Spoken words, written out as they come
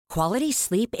Quality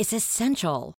sleep is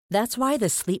essential. That's why the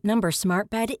Sleep Number Smart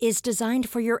Bed is designed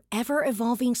for your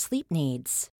ever-evolving sleep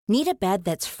needs. Need a bed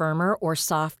that's firmer or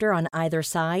softer on either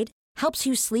side? Helps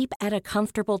you sleep at a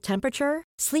comfortable temperature?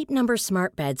 Sleep Number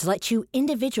Smart Beds let you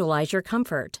individualize your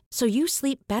comfort, so you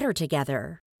sleep better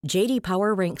together. J.D.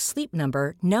 Power ranks Sleep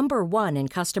Number #1 in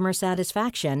customer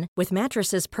satisfaction with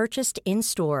mattresses purchased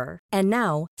in-store. And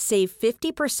now, save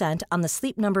 50% on the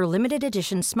Sleep Number Limited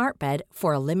Edition Smart Bed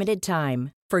for a limited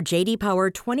time. For J.D. Power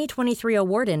 2023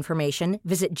 award information,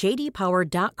 visit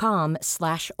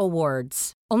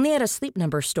jdpower.com/awards. Only at a Sleep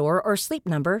Number store or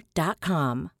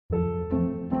sleepnumber.com.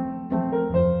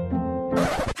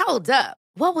 Hold up.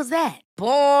 What was that?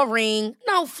 Boring.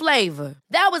 No flavor.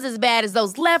 That was as bad as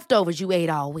those leftovers you ate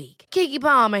all week. Keke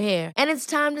Palmer here, and it's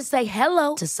time to say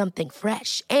hello to something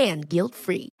fresh and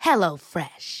guilt-free. Hello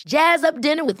Fresh. Jazz up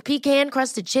dinner with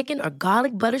pecan-crusted chicken or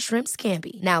garlic butter shrimp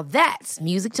scampi. Now that's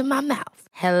music to my mouth.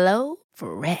 Hello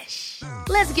Fresh.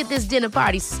 Let's get this dinner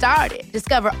party started.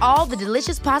 Discover all the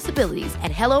delicious possibilities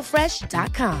at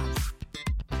hellofresh.com.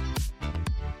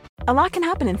 A lot can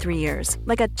happen in 3 years,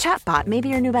 like a chatbot may be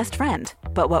your new best friend.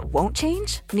 But what won't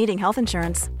change? Needing health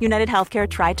insurance. United Healthcare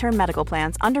Tri-Term Medical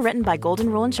Plans, underwritten by Golden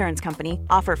Rule Insurance Company,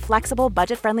 offer flexible,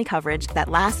 budget-friendly coverage that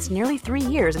lasts nearly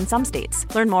 3 years in some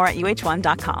states. Learn more at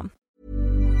uh1.com.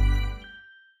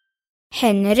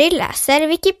 Henry läser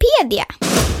Wikipedia.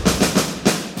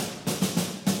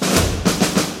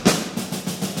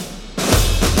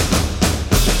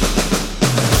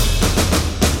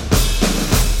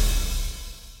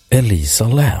 Elisa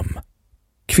Lam,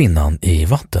 kvinnan i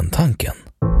vattentanken.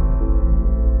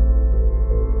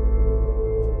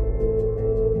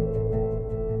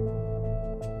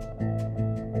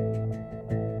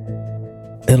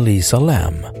 Elisa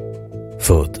Lam,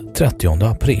 född 30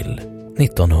 april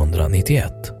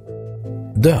 1991,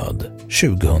 död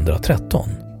 2013,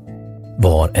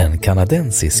 var en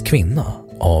kanadensisk kvinna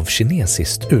av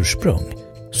kinesiskt ursprung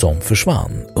som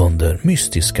försvann under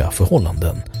mystiska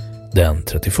förhållanden den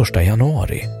 31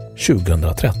 januari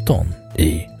 2013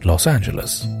 i Los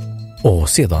Angeles och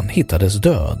sedan hittades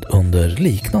död under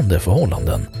liknande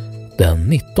förhållanden den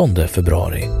 19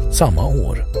 februari samma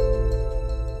år.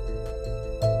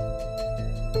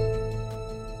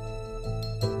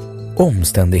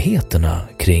 Omständigheterna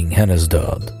kring hennes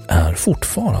död är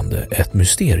fortfarande ett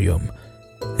mysterium,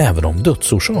 även om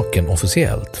dödsorsaken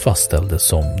officiellt fastställdes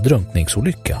som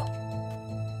drunkningsolycka.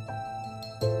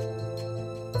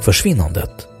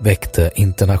 Försvinnandet väckte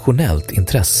internationellt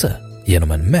intresse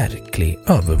genom en märklig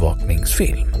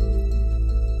övervakningsfilm.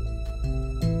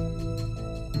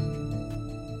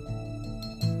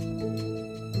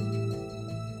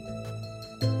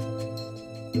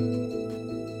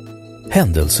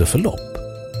 Händelseförlopp.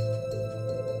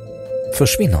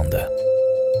 Försvinnande.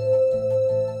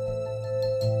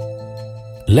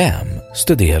 Lam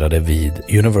studerade vid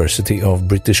University of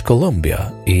British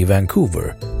Columbia i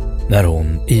Vancouver när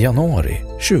hon i januari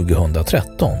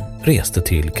 2013 reste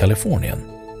till Kalifornien.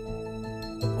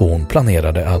 Hon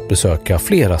planerade att besöka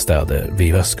flera städer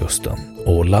vid västkusten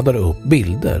och laddade upp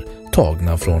bilder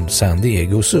tagna från San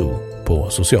Diego Zoo på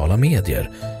sociala medier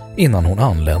innan hon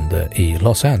anlände i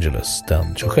Los Angeles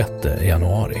den 26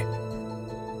 januari.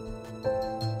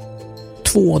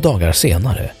 2 dagar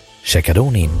senare checkade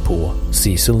hon in på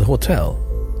Cecil Hotel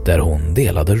där hon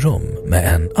delade rum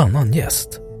med en annan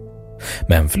gäst,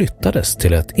 men flyttades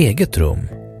till ett eget rum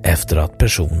efter att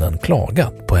personen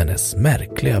klagat på hennes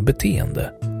märkliga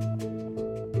beteende.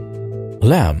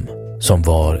 Lam, som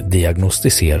var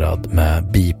diagnostiserad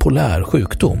med bipolär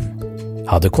sjukdom,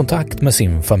 hade kontakt med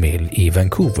sin familj i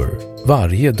Vancouver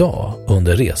varje dag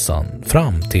under resan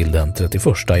fram till den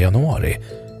 31 januari,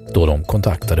 då de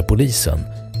kontaktade polisen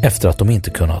efter att de inte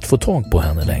kunnat få tag på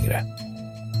henne längre.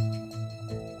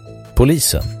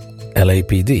 Polisen,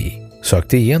 LAPD,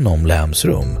 sökte igenom Lams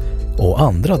rum och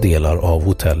andra delar av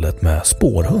hotellet med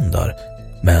spårhundar,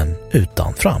 men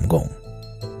utan framgång.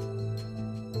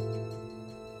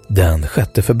 Den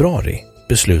 6 februari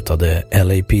beslutade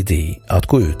LAPD att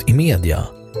gå ut i media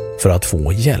för att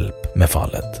få hjälp med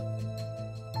fallet.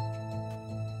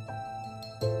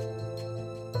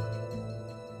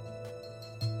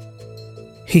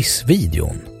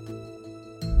 Hissvideon.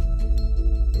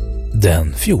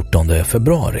 Den 14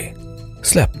 februari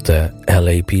släppte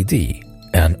LAPD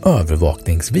en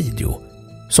övervakningsvideo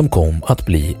som kom att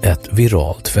bli ett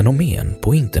viralt fenomen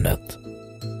på internet.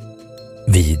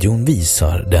 Videon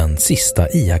visar den sista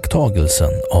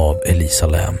iakttagelsen av Elisa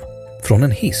Lam från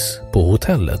en hiss på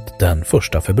hotellet den 1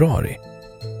 februari.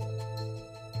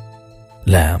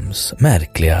 Lams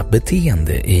märkliga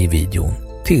beteende i videon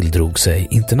tilldrog sig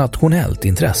internationellt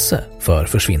intresse för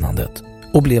försvinnandet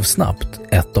och blev snabbt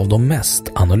ett av de mest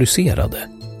analyserade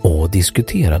och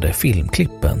diskuterade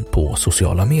filmklippen på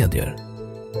sociala medier.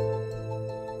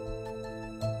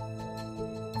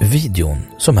 Videon,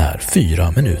 som är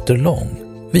 4 minuter lång,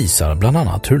 visar bland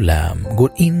annat hur Lam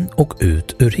går in och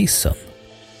ut ur hissen,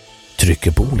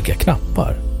 trycker på olika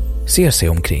knappar, ser sig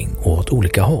omkring åt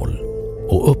olika håll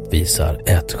och uppvisar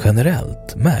ett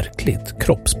generellt märkligt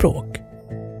kroppsspråk.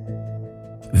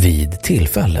 Vid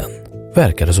tillfällen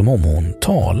verkar det som om hon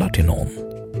talar till någon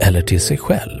eller till sig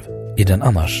själv i den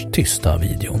annars tysta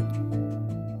videon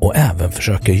och även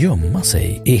försöker gömma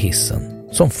sig i hissen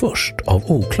som först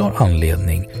av oklar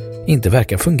anledning inte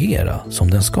verkar fungera som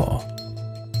den ska.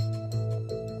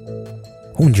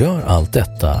 Hon gör allt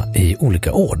detta i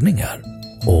olika ordningar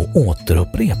och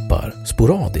återupprepar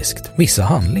sporadiskt vissa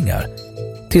handlingar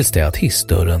tills det att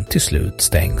hissdörren till slut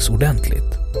stängs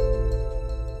ordentligt.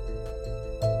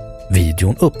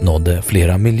 Videon uppnådde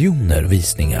flera miljoner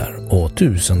visningar och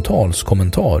tusentals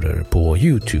kommentarer på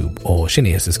YouTube och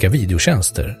kinesiska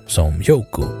videotjänster som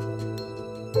Youku.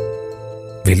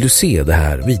 Vill du se det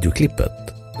här videoklippet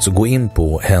så gå in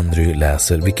på Henry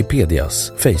läser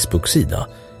Wikipedias Facebook-sida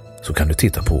så kan du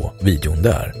titta på videon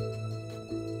där.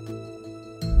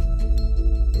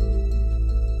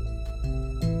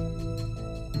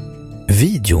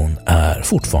 Videon är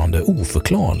fortfarande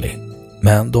oförklarlig,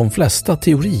 men de flesta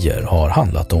teorier har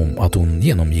handlat om att hon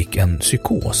genomgick en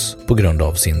psykos på grund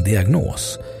av sin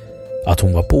diagnos, att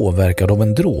hon var påverkad av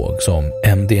en drog som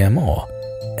MDMA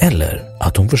eller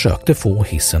att hon försökte få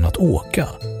hissen att åka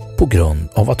på grund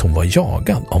av att hon var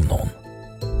jagad av någon.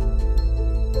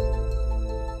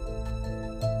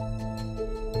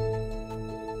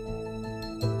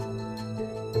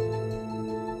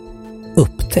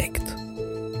 Upptäckt.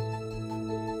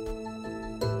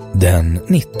 Den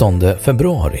 19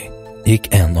 februari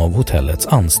gick en av hotellets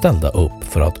anställda upp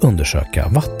för att undersöka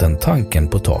vattentanken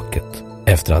på taket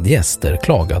efter att gäster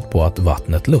klagat på att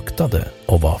vattnet luktade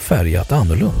och var färgat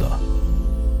annorlunda.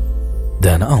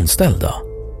 Den anställda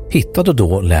hittade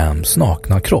då Lams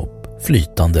nakna kropp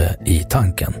flytande i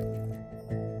tanken.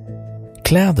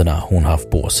 Kläderna hon haft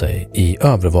på sig i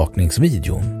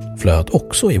övervakningsvideon flöt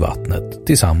också i vattnet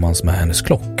tillsammans med hennes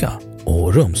klocka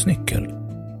och rumsnyckel.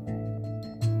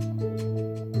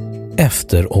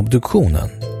 Efter obduktionen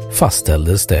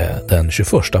fastställdes det den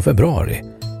 21 februari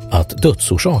att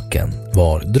dödsorsaken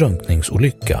var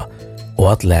drunkningsolycka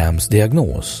och att Lams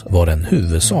diagnos var den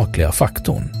huvudsakliga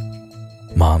faktorn.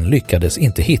 Man lyckades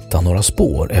inte hitta några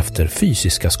spår efter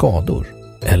fysiska skador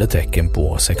eller tecken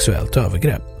på sexuellt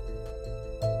övergrepp.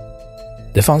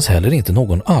 Det fanns heller inte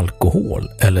någon alkohol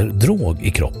eller drog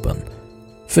i kroppen,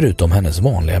 förutom hennes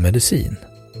vanliga medicin.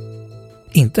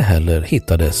 Inte heller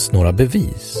hittades några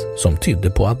bevis som tydde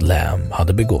på att Lam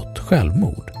hade begått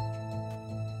självmord.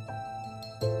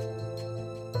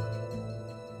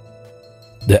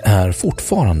 Det är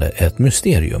fortfarande ett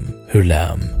mysterium hur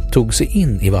Lam tog sig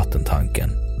in i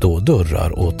vattentanken då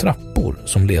dörrar och trappor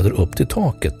som leder upp till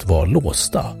taket var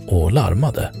låsta och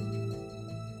larmade.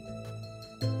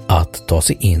 Att ta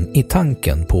sig in i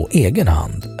tanken på egen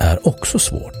hand är också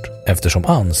svårt eftersom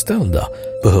anställda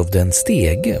behövde en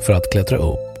stege för att klättra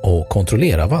upp och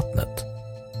kontrollera vattnet.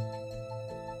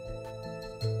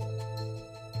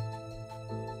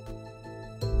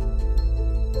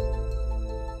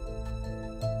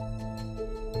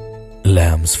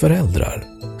 Lams föräldrar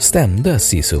stämde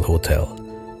Cecil Hotel,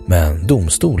 men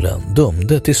domstolen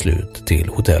dömde till slut till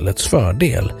hotellets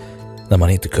fördel när man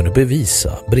inte kunde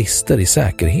bevisa brister i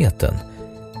säkerheten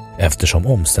eftersom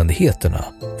omständigheterna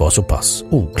var så pass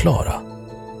oklara.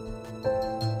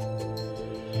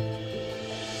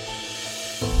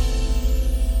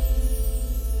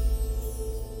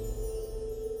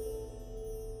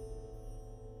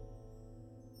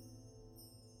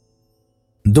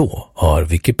 Då har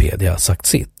Wikipedia sagt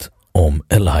sitt om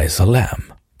Eliza Lam,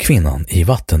 kvinnan i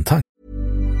vattentanken.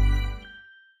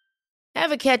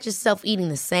 Ever catch yourself eating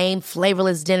the same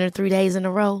flavorless dinner 3 days in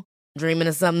a row? Dreaming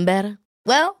of something better?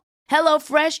 Well,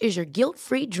 HelloFresh is your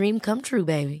guilt-free dream come true,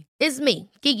 baby. It's me,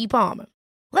 Keke Palmer.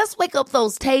 Let's wake up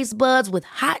those taste buds with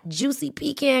hot, juicy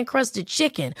pecan-crusted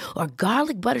chicken or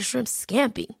garlic butter shrimp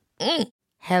scampi.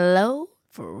 Hello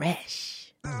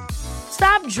Fresh.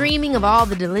 Stop dreaming of all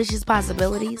the delicious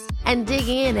possibilities and dig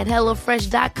in at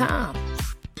HelloFresh.com.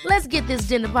 Let's get this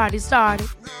dinner party started.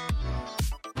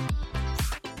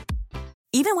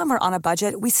 Even when we're on a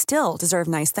budget, we still deserve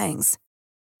nice things.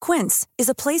 Quince is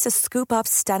a place to scoop up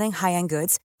stunning high-end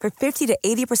goods for 50 to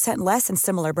 80% less than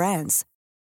similar brands.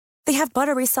 They have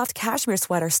buttery soft cashmere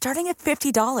sweaters starting at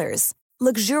 $50,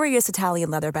 luxurious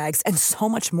Italian leather bags, and so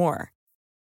much more.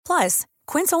 Plus,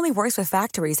 Quince only works with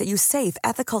factories that use safe,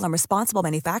 ethical, and responsible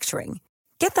manufacturing.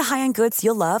 Get the high-end goods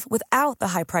you'll love without the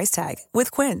high price tag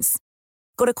with Quince.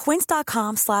 Go to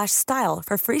quince.com/style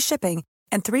for free shipping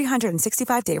and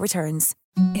 365-day returns.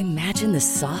 Imagine the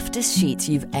softest sheets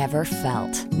you've ever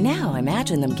felt. Now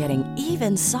imagine them getting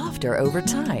even softer over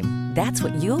time. That's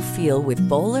what you'll feel with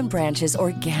Boll & Branch's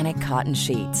organic cotton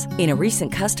sheets. In a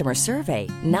recent customer survey,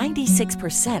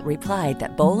 96% replied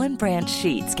that Boll & Branch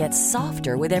sheets get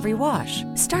softer with every wash.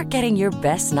 Start getting your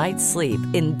best night's sleep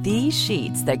in these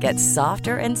sheets that get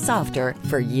softer and softer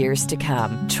for years to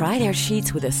come. Try their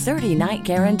sheets with a 30-night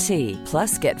guarantee.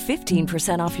 Plus, get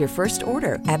 15% off your first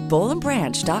order at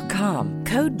bollandbranch.com.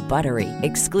 Code BUTTERY.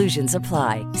 Exclusions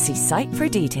apply. See site for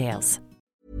details.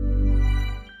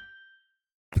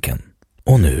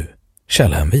 Och nu,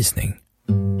 källhänvisning.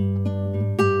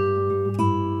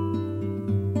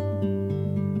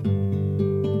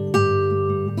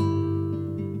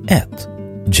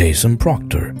 1. Jason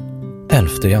Proctor,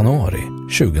 11 januari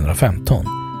 2015.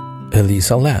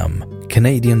 Elisa Lam,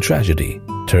 Canadian Tragedy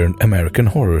turned American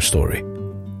Horror Story.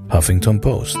 Huffington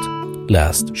Post,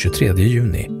 läst 23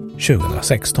 juni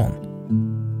 2016.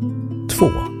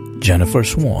 2. Jennifer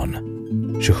Swan,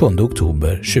 27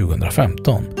 oktober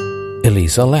 2015.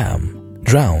 Elisa Lam,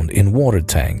 drowned in water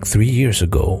tank 3 years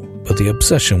ago, but the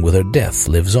obsession with her death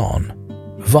lives on.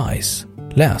 Vice,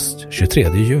 läst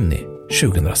 23 juni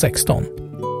 2016.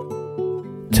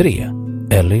 3.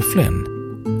 Ellie Flynn,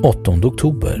 8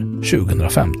 oktober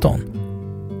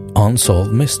 2015.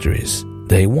 Unsolved Mysteries,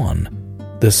 Day 1,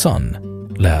 The Sun,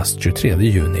 läst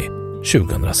 23 juni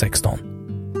 2016.